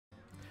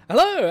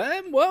Hello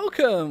and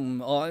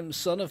welcome! I'm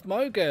Son of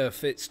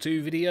Mogeth, it's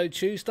 2 Video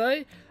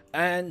Tuesday,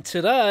 and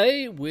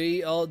today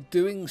we are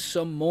doing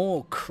some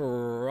more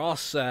Crossout.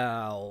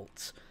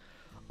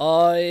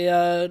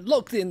 I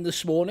logged in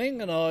this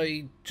morning and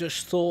I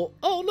just thought,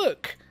 oh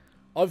look,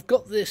 I've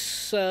got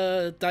this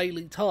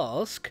daily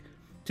task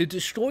to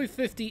destroy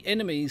 50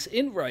 enemies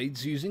in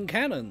raids using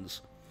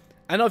cannons.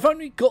 And I've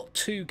only got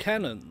 2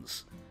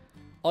 cannons.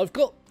 I've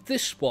got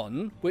this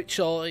one, which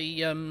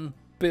I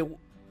built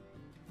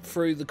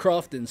through the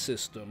crafting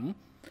system,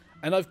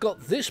 and I've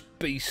got this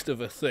beast of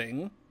a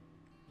thing.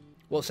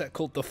 What's that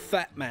called? The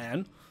Fat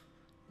Man.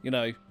 You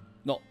know,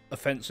 not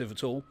offensive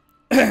at all.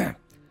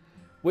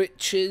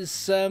 Which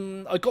is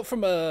I got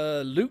from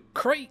a loot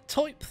crate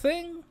type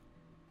thing.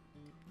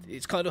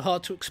 It's kind of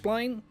hard to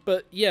explain,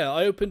 but yeah,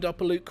 I opened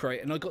up a loot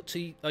crate and I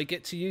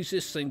get to use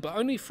this thing, but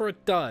only for a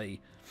day.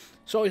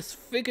 So I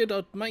figured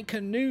I'd make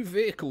a new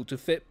vehicle to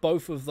fit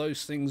both of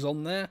those things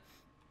on there,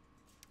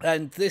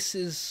 and this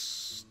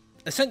is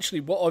essentially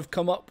what I've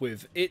come up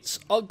with. It's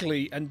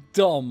ugly and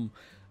dumb,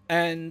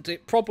 and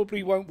it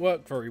probably won't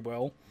work very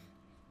well.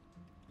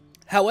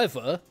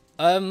 However,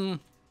 I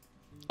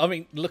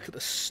mean, look at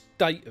the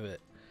state of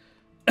it.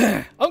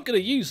 I'm going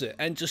to use it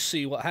and just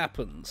see what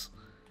happens.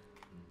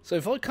 So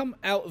if I come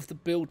out of the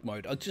build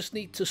mode, I just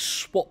need to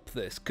swap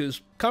this,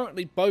 because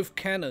currently both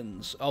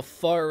cannons are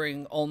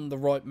firing on the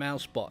right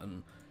mouse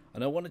button,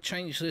 and I want to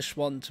change this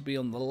one to be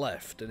on the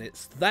left, and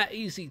it's that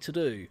easy to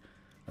do.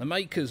 The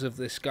makers of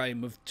this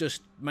game have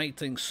just made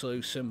things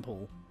so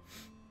simple.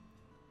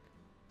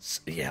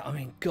 Yeah, I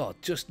mean, God,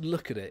 just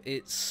look at it.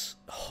 It's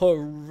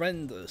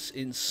horrendous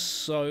in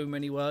so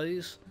many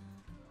ways.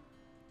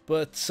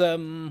 But,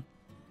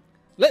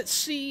 let's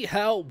see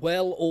how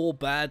well or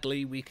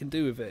badly we can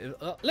do with it.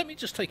 Let me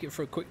just take it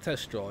for a quick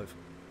test drive.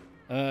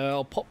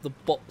 I'll pop the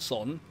bots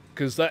on,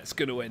 because that's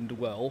going to end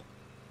well.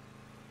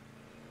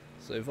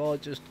 So if I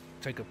just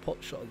take a pot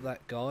shot at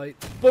that guy,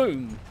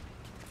 boom,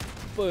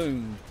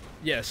 boom.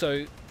 Yeah,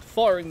 so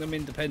firing them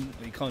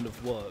independently kind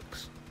of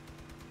works.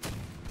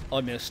 I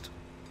missed.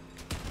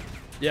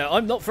 Yeah,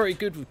 I'm not very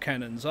good with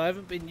cannons. I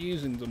haven't been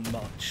using them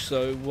much,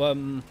 so,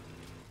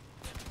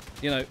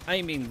 you know,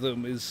 aiming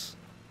them is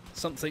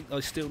something I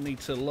still need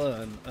to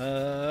learn.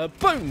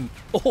 Boom!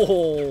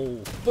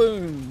 Oh,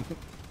 boom!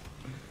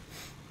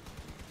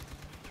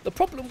 The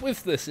problem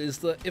with this is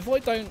that if I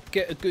don't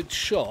get a good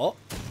shot,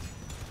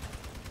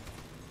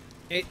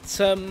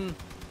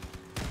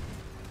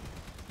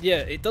 yeah,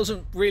 it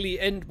doesn't really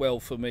end well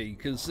for me,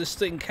 because this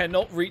thing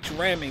cannot reach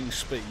ramming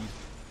speed.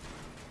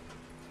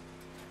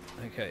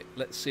 Okay,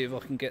 let's see if I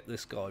can get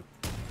this guy.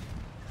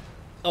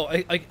 Oh,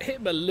 I hit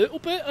him a little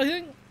bit, I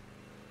think.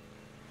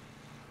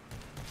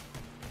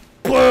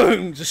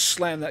 Boom! Just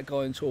slam that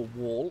guy into a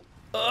wall.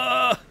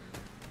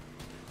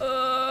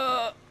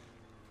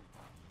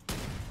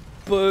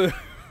 Boom!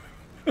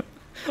 And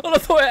I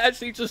thought it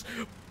actually just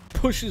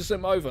pushes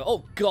them over.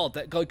 Oh God,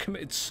 that guy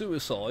committed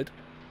suicide.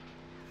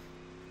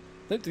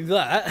 Don't do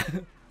that.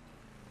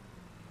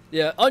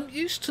 Yeah, I'm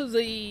used to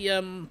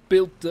the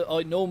build that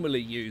I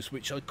normally use,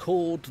 which I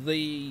called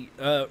the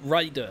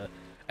Raider,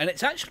 and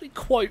it's actually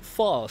quite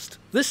fast.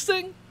 This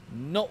thing,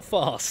 not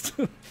fast.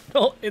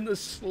 Not in the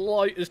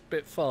slightest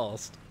bit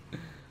fast.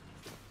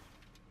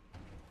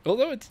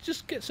 Although I did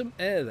just get some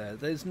air there.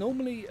 There's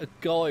normally a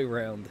guy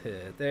around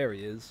here. There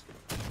he is.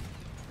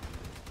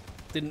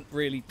 Didn't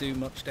really do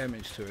much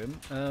damage to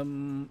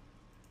him.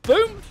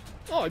 Boom!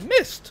 Oh, I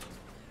missed!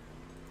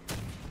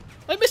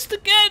 I missed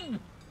again!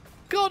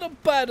 God, I'm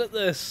bad at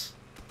this.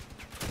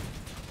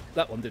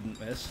 That one didn't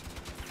miss.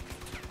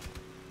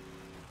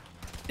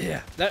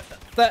 Yeah, that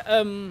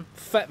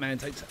Fat Man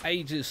takes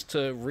ages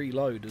to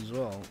reload as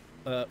well.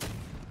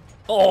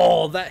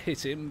 Oh, that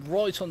hit him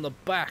right on the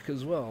back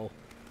as well.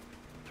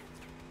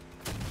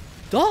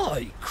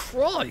 Die!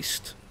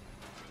 Christ!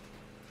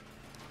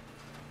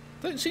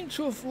 Don't seem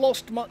to have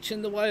lost much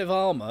in the way of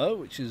armour,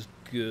 which is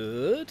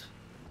good.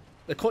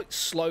 They're quite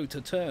slow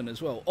to turn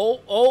as well.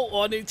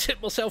 Oh, I need to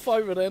tip myself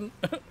over then.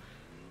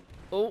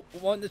 Oh,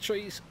 mind the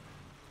trees.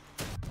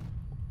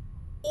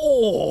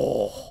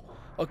 Oh,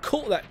 I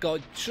caught that guy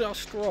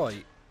just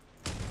right.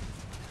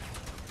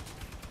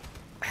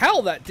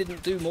 How that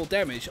didn't do more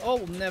damage,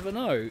 I'll never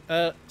know.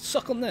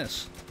 Suck on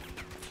this.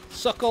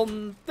 Suck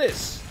on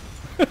this.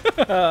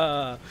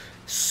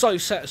 So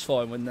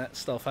satisfying when that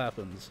stuff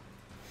happens.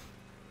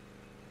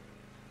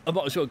 I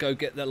might as well go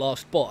get that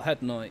last bot,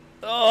 hadn't I?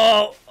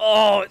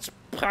 Oh, it's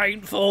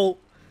painful.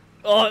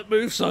 Oh, it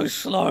moves so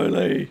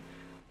slowly.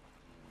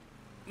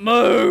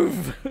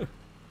 Move!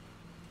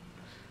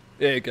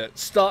 There you go.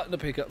 Starting to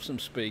pick up some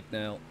speed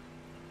now.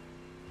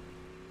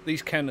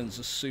 These cannons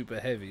are super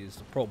heavy is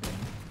the problem.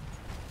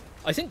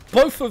 I think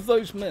both of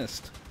those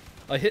missed.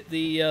 I hit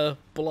the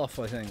bluff,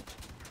 I think.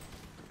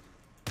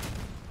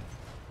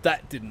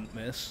 That didn't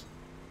miss.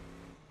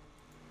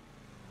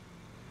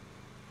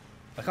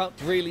 I can't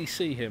really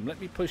see him. Let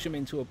me push him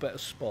into a better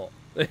spot.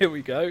 There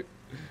we go.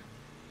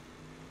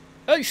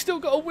 Oh, he's still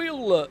got a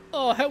wheel, look.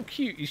 Oh, how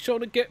cute. He's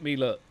trying to get me,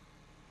 look.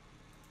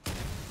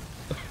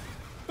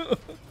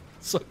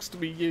 Sucks to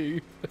be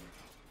you.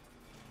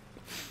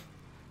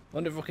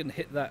 Wonder if I can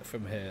hit that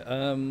from here.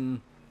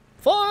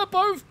 Fire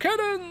both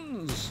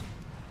cannons!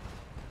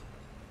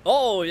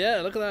 Oh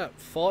yeah, look at that.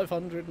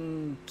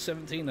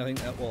 517 I think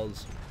that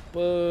was.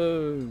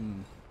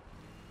 Boom.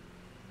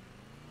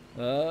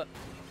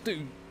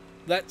 Dude,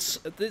 that's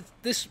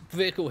this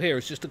vehicle here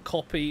is just a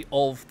copy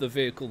of the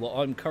vehicle that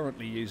I'm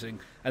currently using,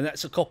 and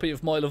that's a copy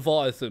of my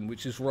Leviathan,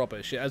 which is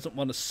rubbish. It hasn't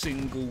won a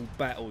single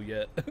battle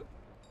yet.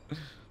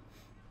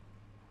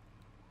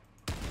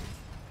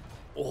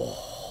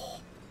 Oh.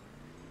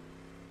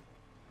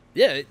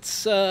 Yeah,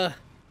 it's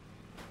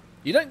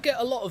you don't get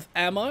a lot of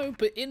ammo,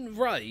 but in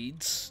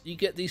raids you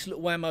get these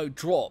little ammo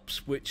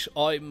drops, which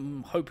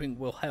I'm hoping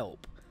will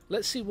help.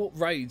 Let's see what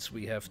raids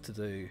we have to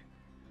do.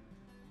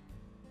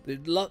 The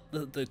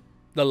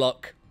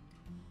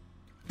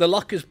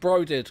luck is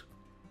brooded.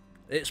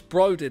 It's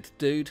brooded,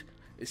 dude.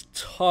 It's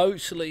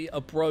totally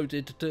a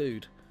brooded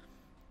dude.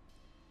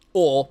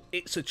 Or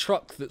it's a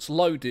truck that's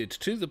loaded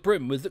to the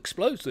brim with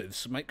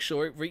explosives. Make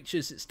sure it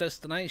reaches its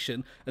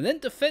destination and then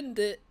defend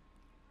it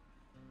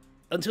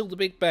until the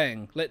big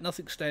bang. Let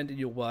nothing stand in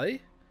your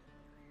way.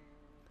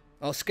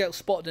 Our scout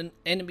spotted an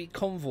enemy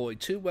convoy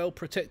too well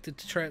protected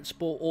to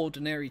transport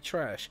ordinary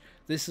trash.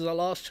 This is our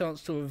last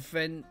chance to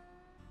avenge.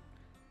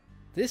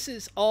 This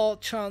is our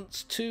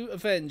chance to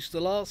avenge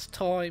the last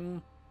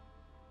time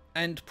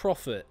and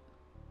profit.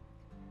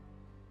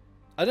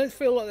 I don't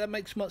feel like that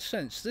makes much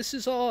sense. This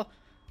is our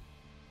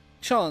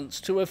chance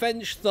to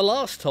avenge the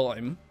last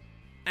time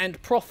and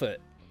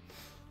profit.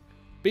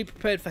 Be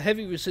prepared for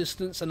heavy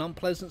resistance and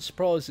unpleasant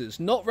surprises.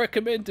 Not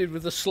recommended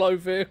with a slow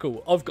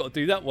vehicle. I've got to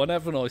do that one,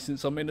 haven't I,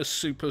 since I'm in a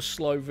super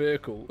slow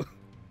vehicle.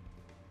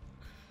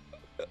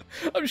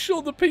 I'm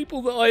sure the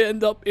people that I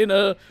end up in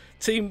a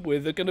team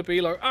with are going to be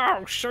like,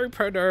 oh,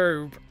 super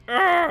noob.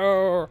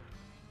 Oh.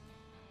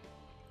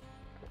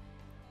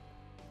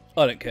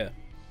 I don't care.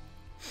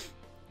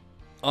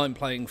 I'm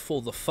playing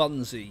for the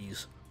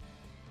funsies.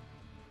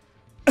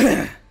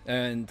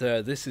 And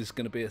this is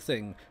going to be a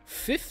thing.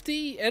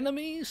 50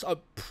 enemies? I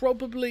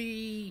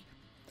probably...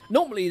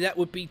 Normally that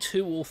would be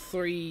 2 or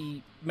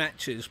 3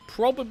 matches.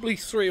 Probably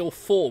 3 or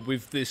 4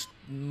 with this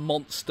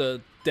monster,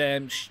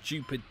 damn,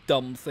 stupid,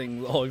 dumb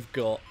thing that I've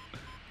got.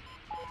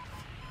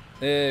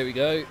 There we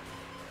go.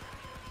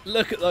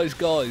 Look at those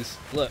guys.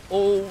 Look,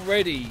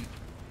 already.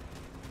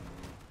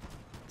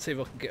 Let's see if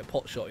I can get a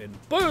pot shot in.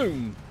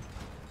 Boom!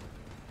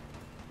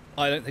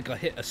 I don't think I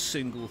hit a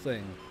single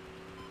thing.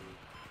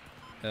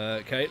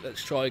 Okay,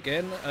 let's try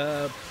again.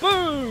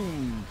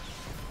 Boom!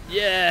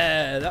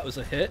 Yeah, that was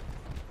a hit.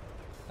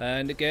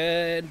 And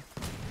again.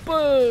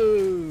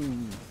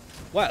 Boom!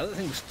 Wow, that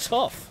thing's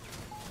tough.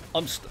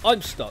 I'm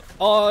stuck.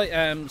 I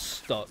am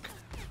stuck.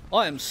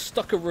 I am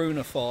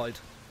stuckaroonified.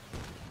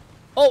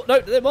 Oh, no,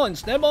 they're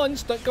mines. They're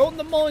mines. Don't go on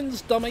the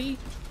mines, dummy.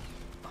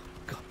 Oh,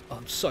 God,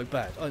 I'm so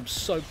bad. I'm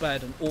so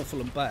bad and awful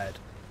and bad.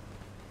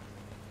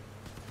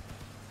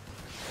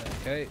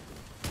 Okay.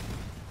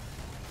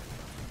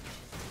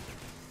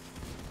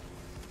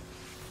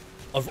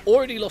 I've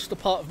already lost a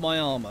part of my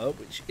armor,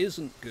 which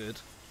isn't good.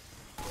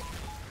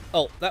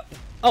 Oh,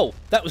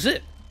 that was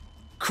it.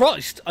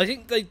 Christ, I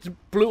think they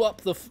blew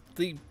up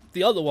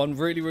the other one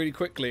really, really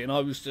quickly, and I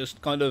was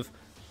just kind of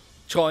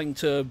trying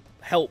to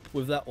help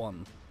with that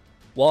one.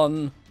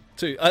 1,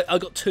 2. I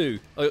got 2.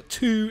 I got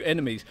 2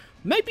 enemies.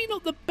 Maybe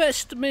not the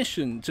best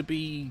mission to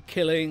be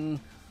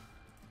killing.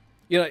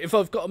 You know, if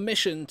I've got a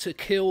mission to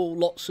kill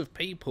lots of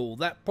people,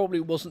 that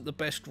probably wasn't the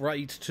best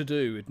raid to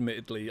do,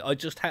 admittedly. I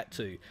just had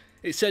to.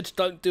 It said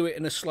don't do it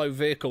in a slow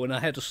vehicle, and I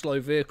had a slow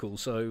vehicle,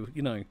 so,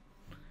 you know.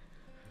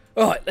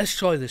 Alright, let's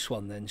try this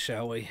one then,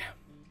 shall we?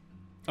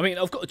 I mean,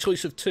 I've got a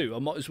choice of 2. I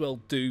might as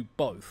well do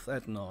both,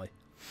 hadn't I?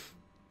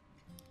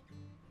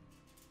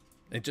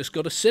 I just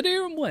got to sit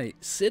here and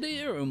wait. Sit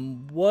here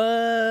and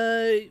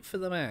wait for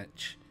the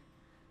match.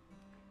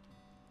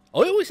 I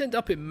always end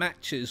up in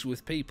matches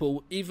with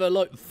people either,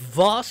 like,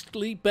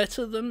 vastly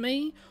better than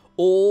me,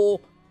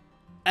 or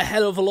a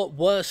hell of a lot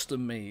worse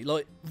than me.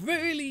 Like,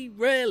 really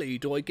rarely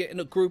do I get in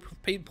a group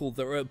of people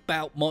that are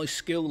about my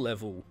skill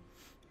level,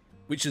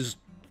 which is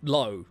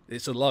low.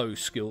 It's a low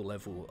skill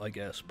level, I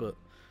guess, but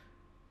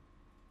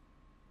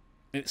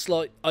it's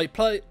like I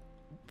play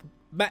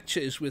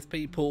matches with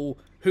people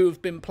who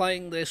have been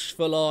playing this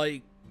for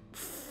like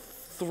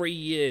 3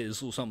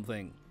 years or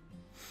something,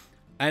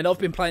 and I've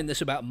been playing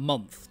this about a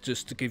month,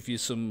 just to give you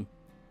some,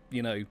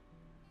 you know,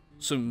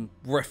 some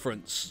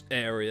reference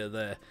area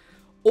there.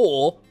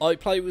 Or I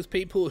play with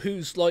people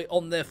who's like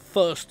on their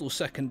first or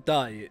second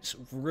day. It's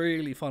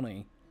really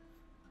funny.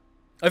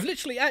 I've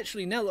literally,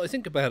 actually, now that I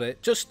think about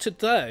it, just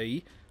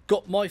today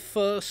got my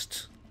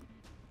first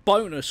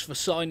bonus for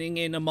signing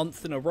in a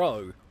month in a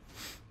row.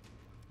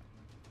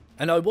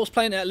 And I was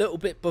playing it a little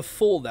bit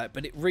before that,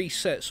 but it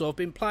reset. So I've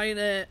been playing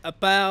it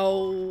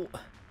about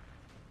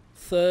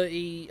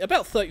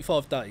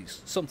 35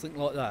 days, something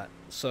like that.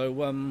 So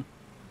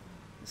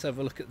let's have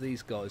a look at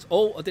these guys.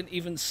 Oh, I didn't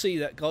even see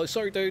that guy.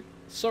 Sorry, dude.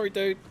 Sorry,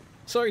 dude.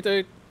 Sorry,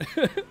 dude.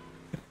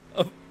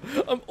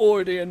 I'm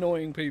already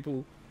annoying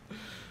people.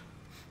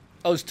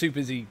 I was too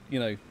busy, you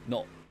know,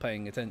 not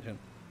paying attention.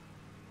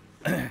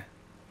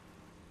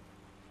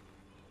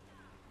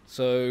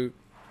 So,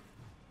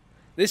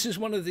 this is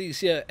one of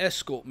these, yeah,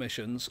 escort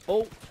missions.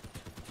 Oh.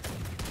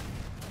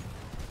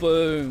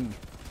 Boom.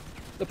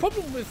 The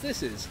problem with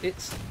this is,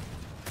 it's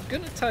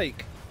going to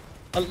take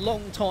a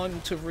long time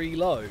to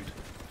reload.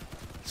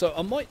 So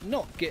I might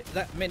not get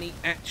that many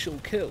actual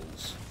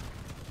kills.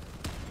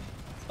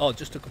 Oh, I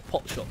just took a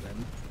pot shot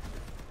then.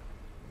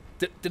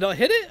 Did I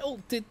hit it, or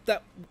did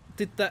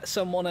that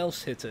someone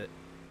else hit it?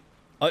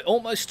 I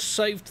almost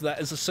saved that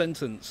as a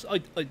sentence. I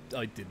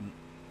didn't.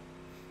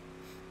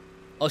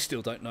 I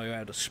still don't know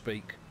how to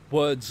speak.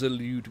 Words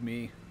elude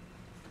me.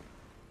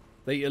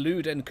 They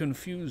elude and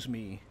confuse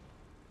me.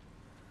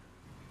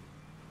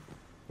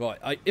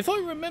 Right, if I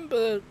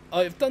remember,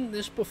 I've done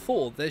this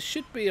before. There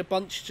should be a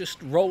bunch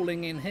just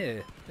rolling in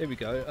here. There we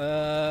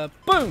go.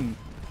 Boom!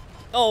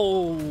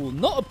 Oh,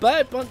 not a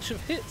bad bunch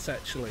of hits,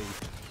 actually.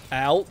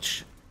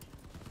 Ouch.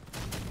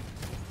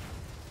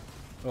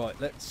 Right,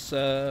 let's...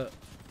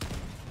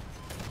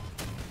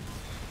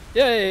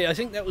 Yay, I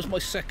think that was my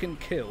second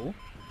kill.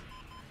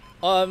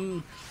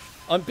 I'm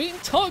being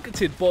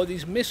targeted by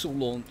these missile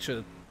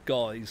launcher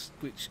guys,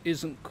 which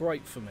isn't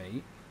great for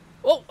me.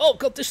 Oh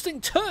god, this thing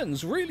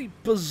turns really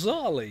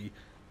bizarrely.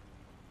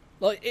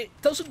 Like, it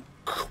doesn't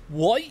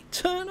quite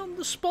turn on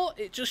the spot,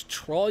 it just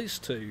tries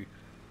to.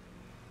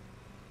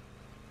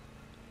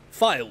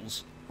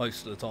 Fails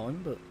most of the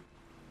time, but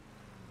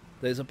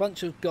there's a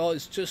bunch of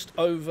guys just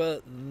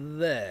over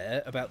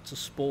there about to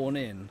spawn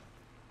in.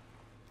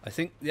 I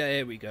think, yeah,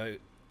 here we go.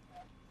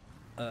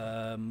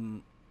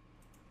 Oh,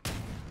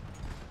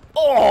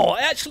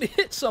 I actually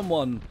hit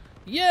someone!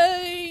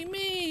 Yay,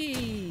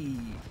 me!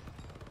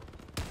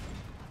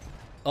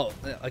 Oh,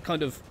 I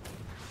kind of...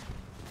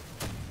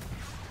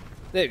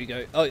 There we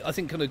go. I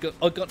think I got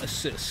an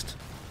assist.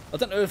 I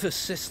don't know if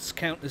assists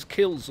count as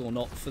kills or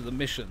not for the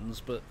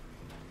missions, but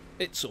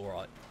it's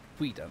alright.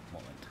 We don't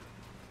mind.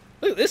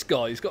 Look at this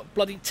guy. He's got a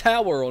bloody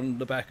tower on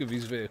the back of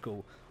his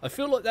vehicle. I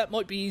feel like that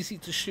might be easy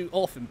to shoot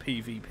off in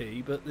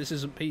PvP, but this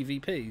isn't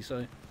PvP,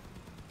 so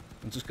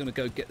I'm just going to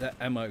go get that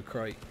ammo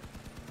crate.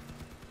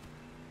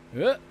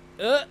 There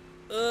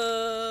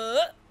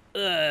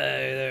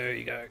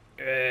you go.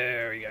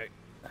 There we go.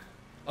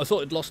 I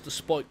thought I'd lost the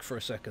spike for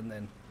a second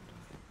then.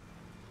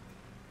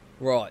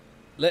 Right,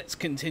 let's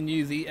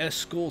continue the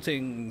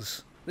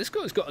escortings. This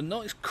guy's got a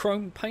nice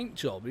chrome paint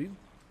job. He's a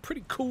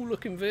pretty cool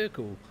looking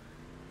vehicle.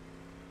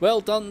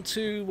 Well done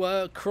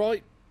to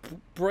Quite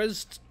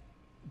Bez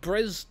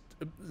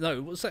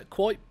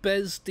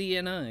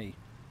DNA.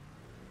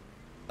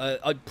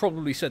 I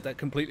probably said that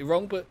completely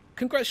wrong, but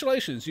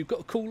congratulations, you've got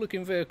a cool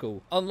looking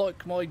vehicle,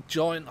 unlike my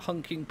giant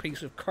hunking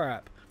piece of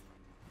crap.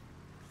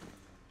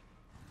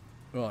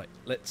 Right,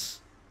 let's...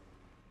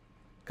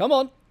 Come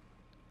on!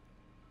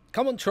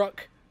 Come on,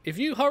 truck. If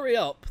you hurry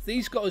up,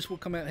 these guys will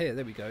come out here.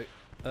 There we go.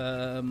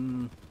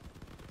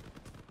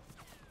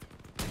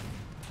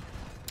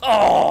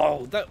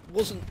 Oh, that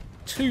wasn't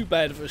too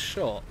bad of a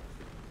shot,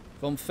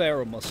 if I'm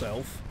fair on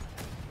myself.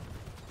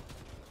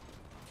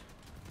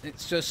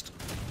 It's just...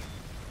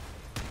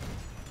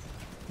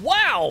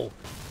 Wow!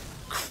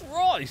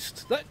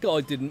 Christ! That guy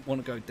didn't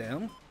want to go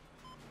down.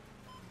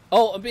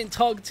 Oh, I'm being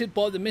targeted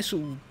by the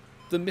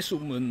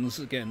missilemans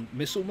again.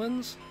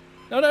 Missilemans?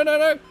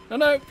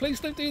 No, please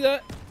don't do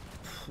that.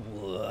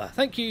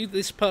 Thank you,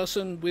 this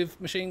person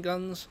with machine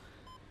guns.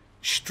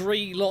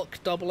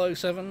 Streelock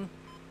 007.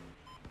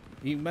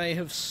 You may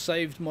have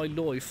saved my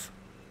life.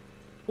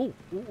 Boom!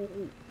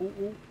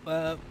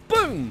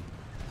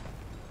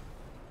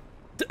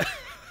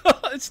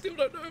 I still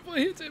don't know if I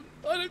hit him.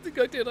 I don't think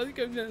I did. I think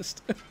I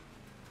missed.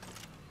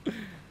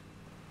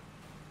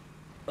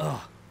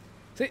 Oh.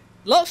 See,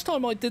 last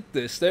time I did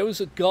this, there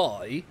was a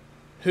guy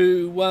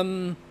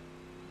who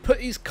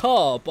put his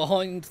car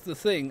behind the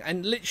thing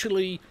and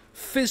literally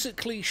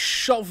physically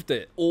shoved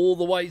it all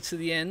the way to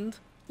the end,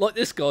 like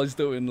this guy's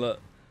doing. Look,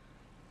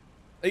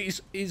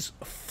 he's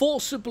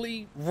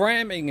forcibly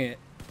ramming it.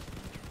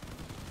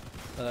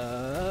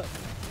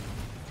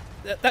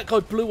 That guy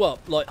blew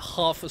up like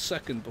half a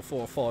second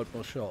before I fired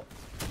my shot.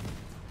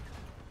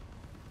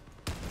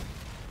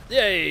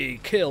 Yay,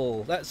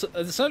 kill.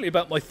 It's only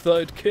about my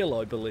third kill,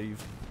 I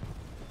believe.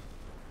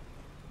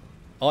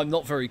 I'm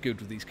not very good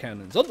with these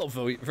cannons. I'm not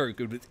very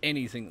good with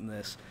anything in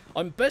this.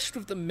 I'm best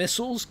with the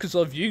missiles because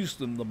I've used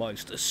them the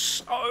most. They're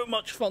so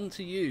much fun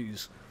to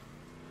use.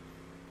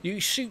 You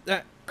shoot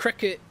that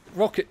cricket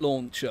rocket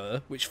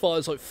launcher, which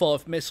fires like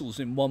 5 missiles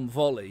in one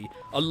volley,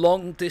 a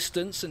long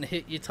distance and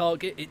hit your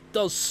target. It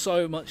does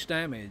so much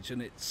damage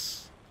and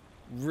it's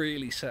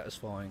really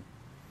satisfying.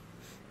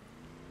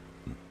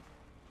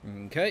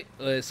 Okay,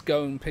 let's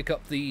go and pick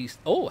up these.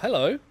 Oh,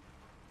 hello.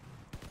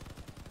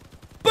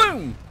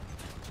 Boom!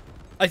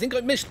 I think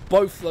I missed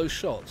both those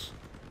shots.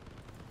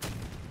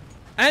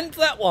 And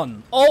that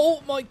one.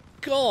 Oh my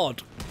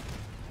god.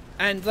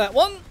 And that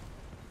one.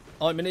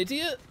 I'm an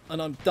idiot,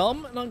 and I'm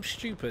dumb, and I'm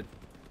stupid.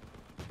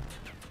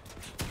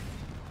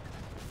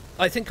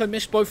 I think I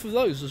missed both of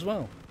those as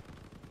well.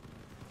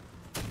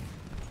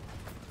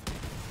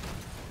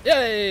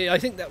 Yay! I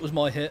think that was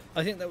my hit.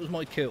 I think that was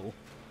my kill.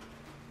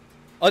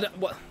 I don't.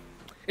 Well,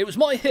 it was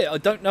my hit. I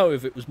don't know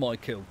if it was my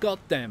kill. God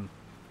damn.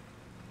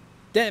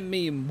 Damn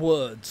me in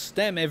words.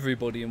 Damn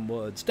everybody in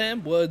words.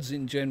 Damn words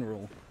in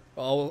general.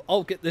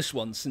 I'll get this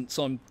one since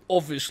I'm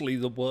obviously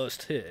the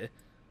worst here.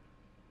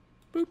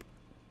 Boop.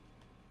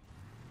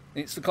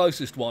 It's the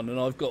closest one, and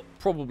I've got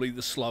probably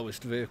the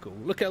slowest vehicle.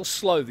 Look how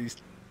slow these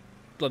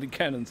bloody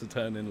cannons are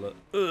turning. Look.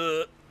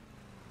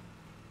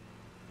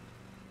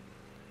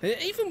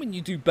 Even when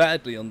you do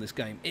badly on this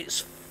game, it's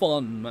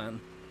fun,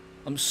 man.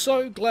 I'm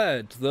so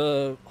glad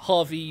the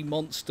Harvey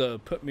monster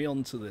put me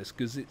onto this,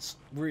 because it's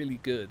really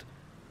good.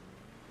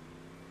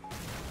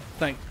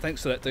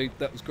 Thanks for that, dude.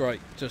 That was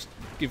great. Just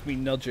give me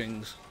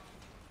nudgings.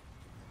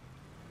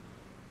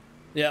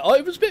 Yeah,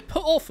 I was a bit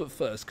put off at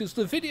first, because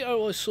the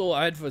video I saw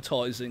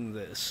advertising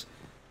this,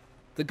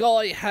 the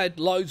guy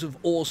had loads of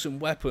awesome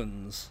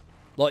weapons.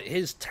 Like,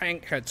 his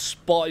tank had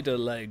spider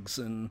legs,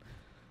 and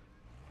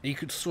he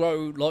could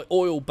throw, like,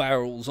 oil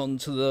barrels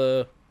onto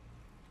the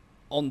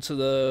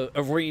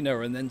arena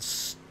and then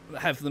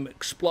have them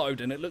explode,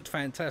 and it looked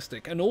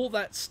fantastic. And all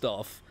that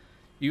stuff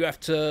you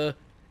have to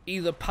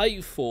either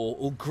pay for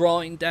or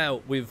grind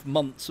out with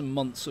months and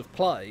months of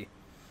play.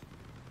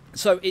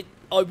 So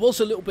I was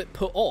a little bit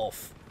put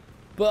off,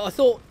 but I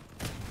thought,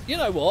 you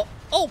know what,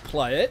 I'll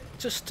play it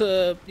just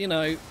to, you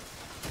know,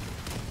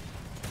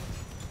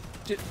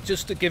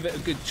 just to give it a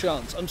good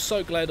chance. I'm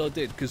so glad I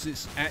did, because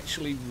it's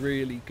actually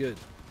really good.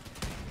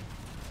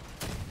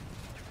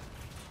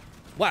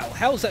 Wow,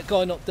 how's that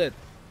guy not dead?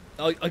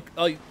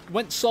 I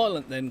went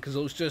silent then because I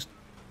was just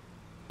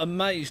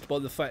amazed by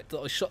the fact that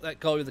I shot that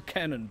guy with a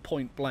cannon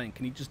point blank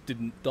and he just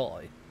didn't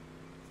die.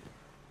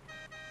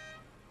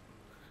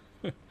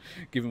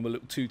 Give him a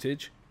little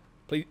tootage.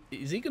 Please,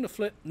 is he going to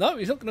flip? No,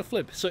 he's not going to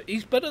flip. So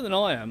he's better than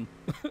I am.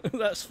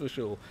 That's for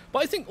sure.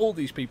 But I think all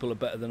these people are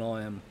better than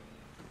I am.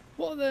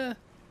 What are there?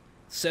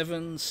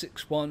 7,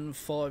 6, 1,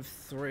 5,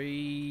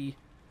 3...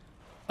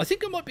 I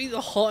think I might be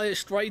the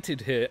highest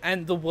rated here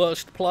and the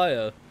worst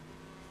player.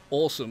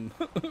 Awesome.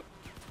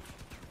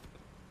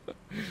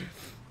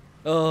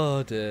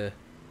 Oh dear.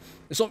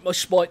 It's like my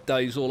Spite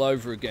days all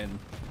over again.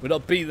 Would I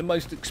be the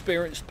most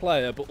experienced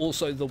player but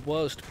also the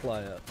worst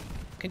player?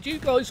 Can you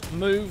guys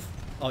move?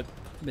 I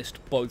missed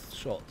both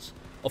shots.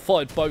 I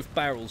fired both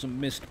barrels and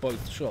missed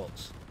both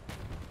shots.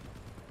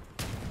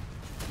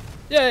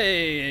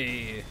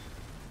 Yay!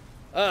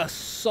 A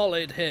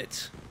solid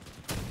hit.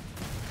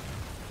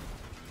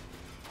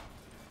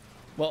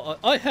 Well,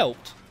 I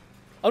helped.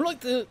 I'm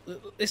like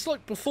it's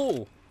like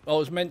before I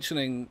was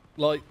mentioning,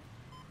 like,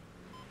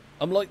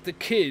 I'm like the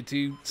kid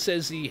who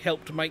says he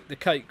helped make the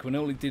cake when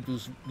all he did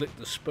was lick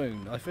the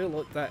spoon. I feel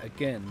like that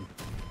again.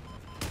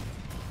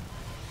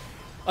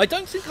 I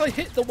don't think I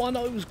hit the one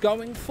I was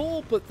going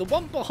for, but the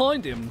one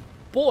behind him,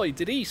 boy,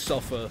 did he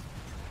suffer.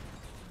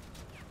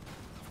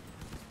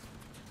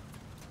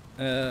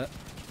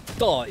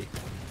 Die.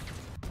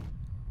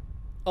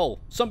 Oh,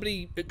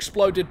 somebody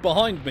exploded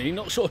behind me.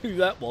 Not sure who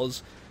that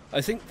was.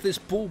 I think this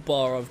bull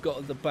bar I've got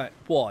at the back.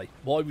 Why?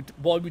 Why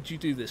would you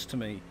do this to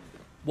me?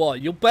 Why?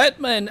 You're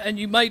Batman and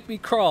you made me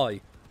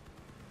cry.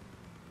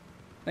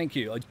 Thank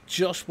you. I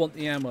just want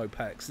the ammo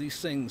packs.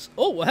 These things...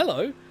 Oh, well,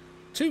 hello.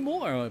 2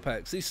 more ammo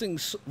packs. These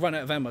things run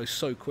out of ammo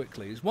so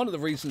quickly. It's one of the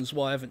reasons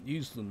why I haven't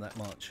used them that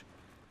much.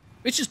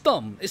 Which is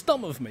dumb. It's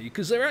dumb of me,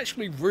 because they're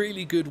actually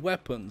really good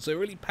weapons. They're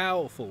really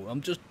powerful.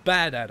 I'm just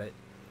bad at it.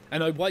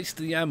 And I waste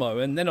the ammo,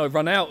 and then I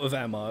run out of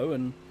ammo,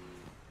 and...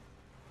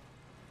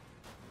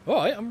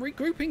 Alright, I'm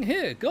regrouping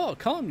here. God,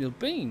 calm your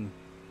bean.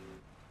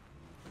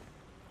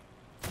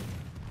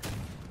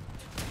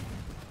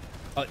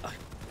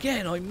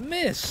 Again, I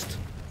missed.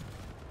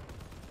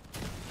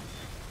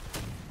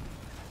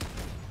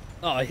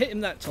 Oh, I hit him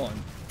that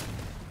time.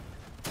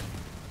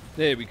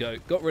 There we go.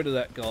 Got rid of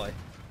that guy.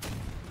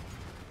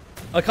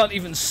 I can't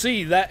even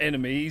see that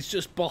enemy. He's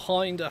just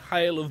behind a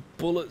hail of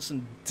bullets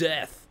and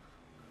death.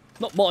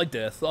 Not my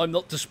death. I'm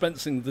not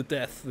dispensing the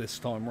death this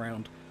time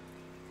round.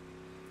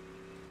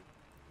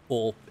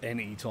 Or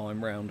any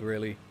time round,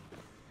 really.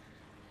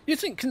 You'd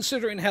think,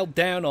 considering how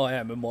down I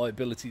am in my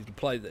ability to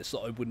play this, that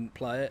I wouldn't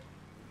play it.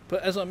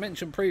 But as I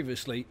mentioned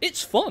previously,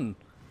 it's fun.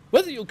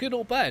 Whether you're good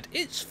or bad,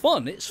 it's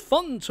fun. It's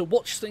fun to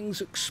watch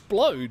things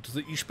explode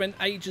that you spent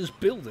ages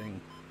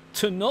building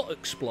to not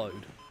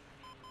explode.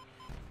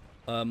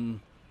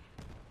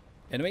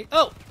 Enemy.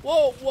 Oh!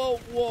 Whoa, whoa,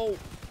 whoa!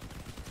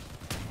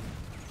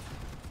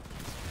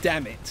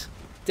 Damn it.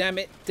 Damn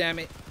it, damn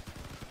it.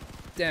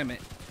 Damn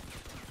it.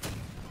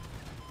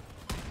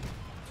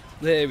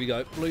 There we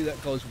go. Blew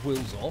that guy's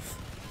wheels off.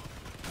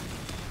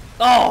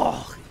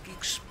 Oh! It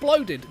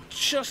exploded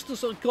just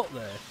as I got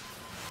there.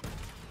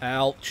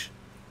 Ouch.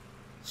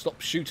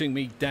 Stop shooting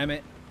me, damn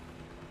it.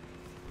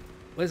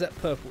 Where's that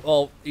purple?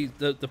 Oh,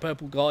 the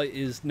purple guy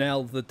is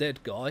now the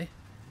dead guy.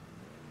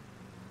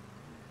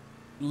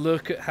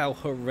 Look at how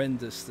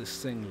horrendous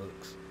this thing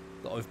looks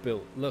that I've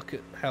built. Look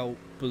at how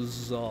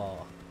bizarre.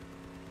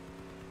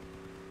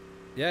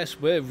 Yes,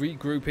 we're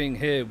regrouping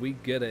here. We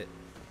get it.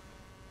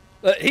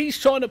 He's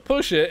trying to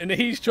push it and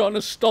he's trying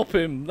to stop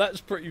him.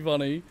 That's pretty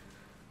funny.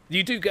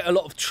 You do get a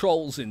lot of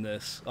trolls in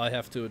this, I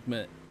have to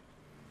admit.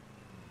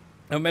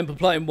 I remember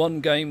playing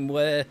one game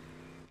where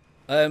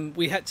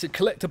we had to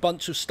collect a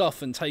bunch of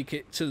stuff and take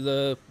it to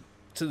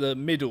the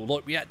middle,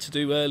 like we had to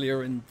do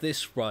earlier in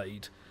this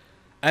raid.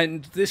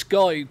 And this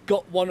guy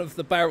got one of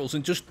the barrels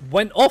and just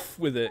went off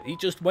with it. He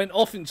just went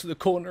off into the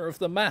corner of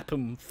the map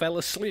and fell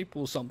asleep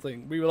or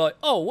something. We were like,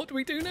 oh, what do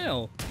we do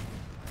now?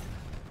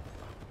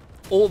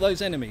 All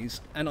those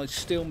enemies, and I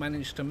still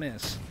managed to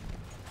miss.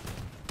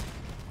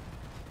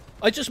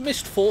 I just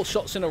missed 4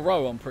 shots in a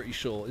row, I'm pretty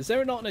sure. Is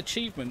there not an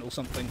achievement or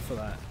something for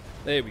that?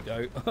 There we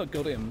go. I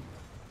got him.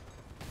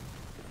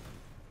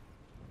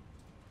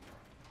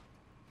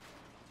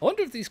 I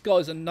wonder if these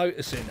guys are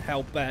noticing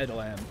how bad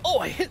I am. Oh,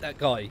 I hit that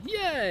guy.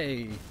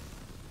 Yay!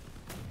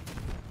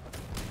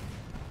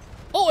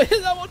 Oh, I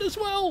hit that one as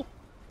well.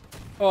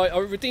 Alright, I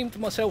redeemed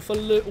myself a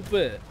little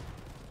bit.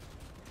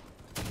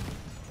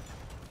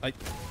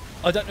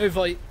 I don't know if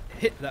I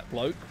hit that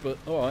bloke, but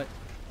alright.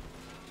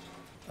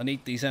 I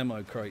need these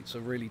ammo crates, I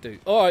really do.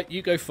 Alright,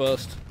 you go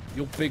first.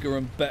 You're bigger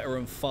and better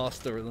and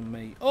faster than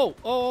me. Oh,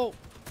 oh!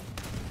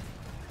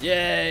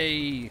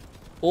 Yay!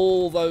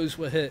 All those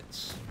were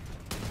hits.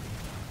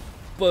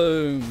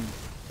 Boom,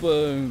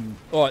 boom.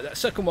 Alright, that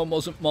second one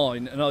wasn't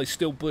mine, and I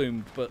still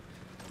boomed, but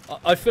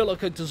I feel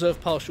like I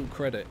deserve partial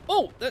credit.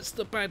 Oh, that's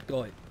the bad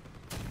guy.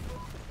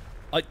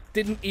 I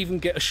didn't even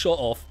get a shot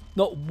off.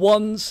 Not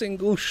one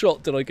single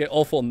shot did I get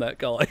off on that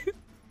guy.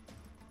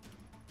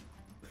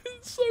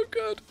 It's so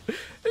good.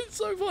 It's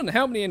so fun.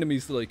 How many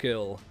enemies did I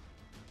kill?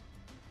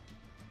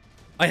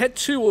 I had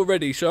 2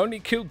 already, so I only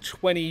killed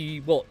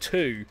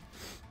 2.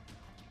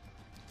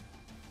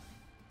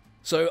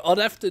 So I'd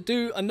have to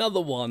do another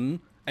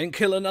one and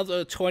kill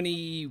another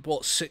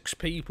 6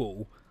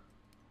 people.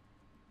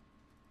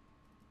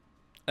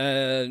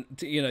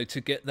 You know,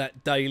 to get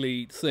that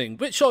daily thing,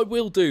 which I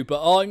will do,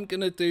 but I'm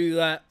going to do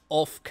that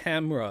off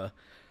camera.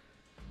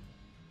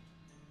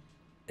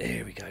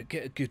 There we go.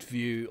 Get a good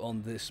view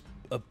on this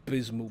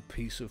abysmal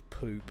piece of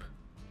poop.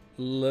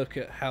 Look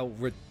at how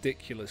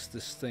ridiculous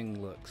this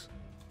thing looks.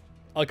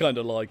 I kind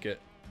of like it.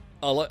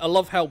 I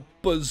love how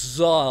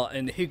bizarre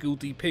and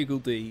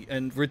higgledy-piggledy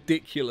and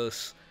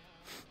ridiculous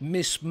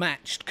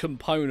mismatched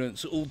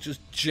components all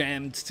just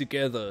jammed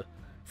together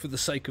for the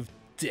sake of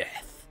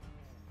death.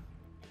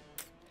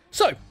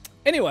 So,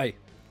 anyway,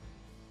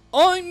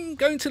 I'm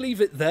going to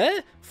leave it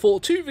there for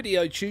 2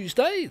 Video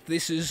Tuesday.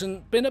 This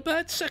hasn't been a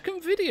bad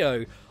second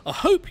video. I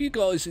hope you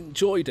guys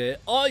enjoyed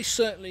it. I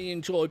certainly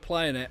enjoy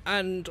playing it,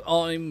 and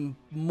I'm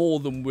more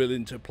than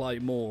willing to play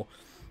more.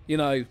 You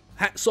know,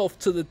 hats off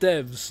to the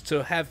devs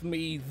to have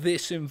me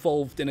this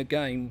involved in a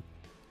game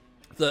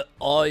that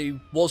I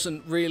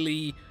wasn't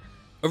really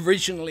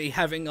originally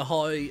having a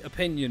high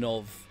opinion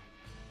of.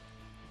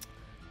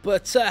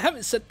 But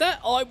having said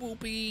that, I will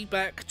be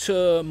back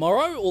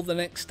tomorrow or the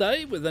next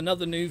day with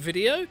another new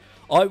video.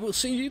 I will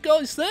see you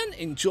guys then.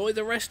 Enjoy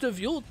the rest of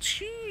your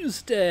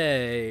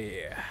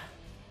Tuesday.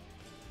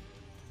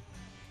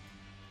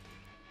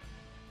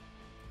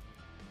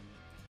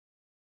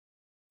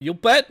 You're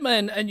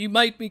Batman and you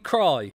made me cry.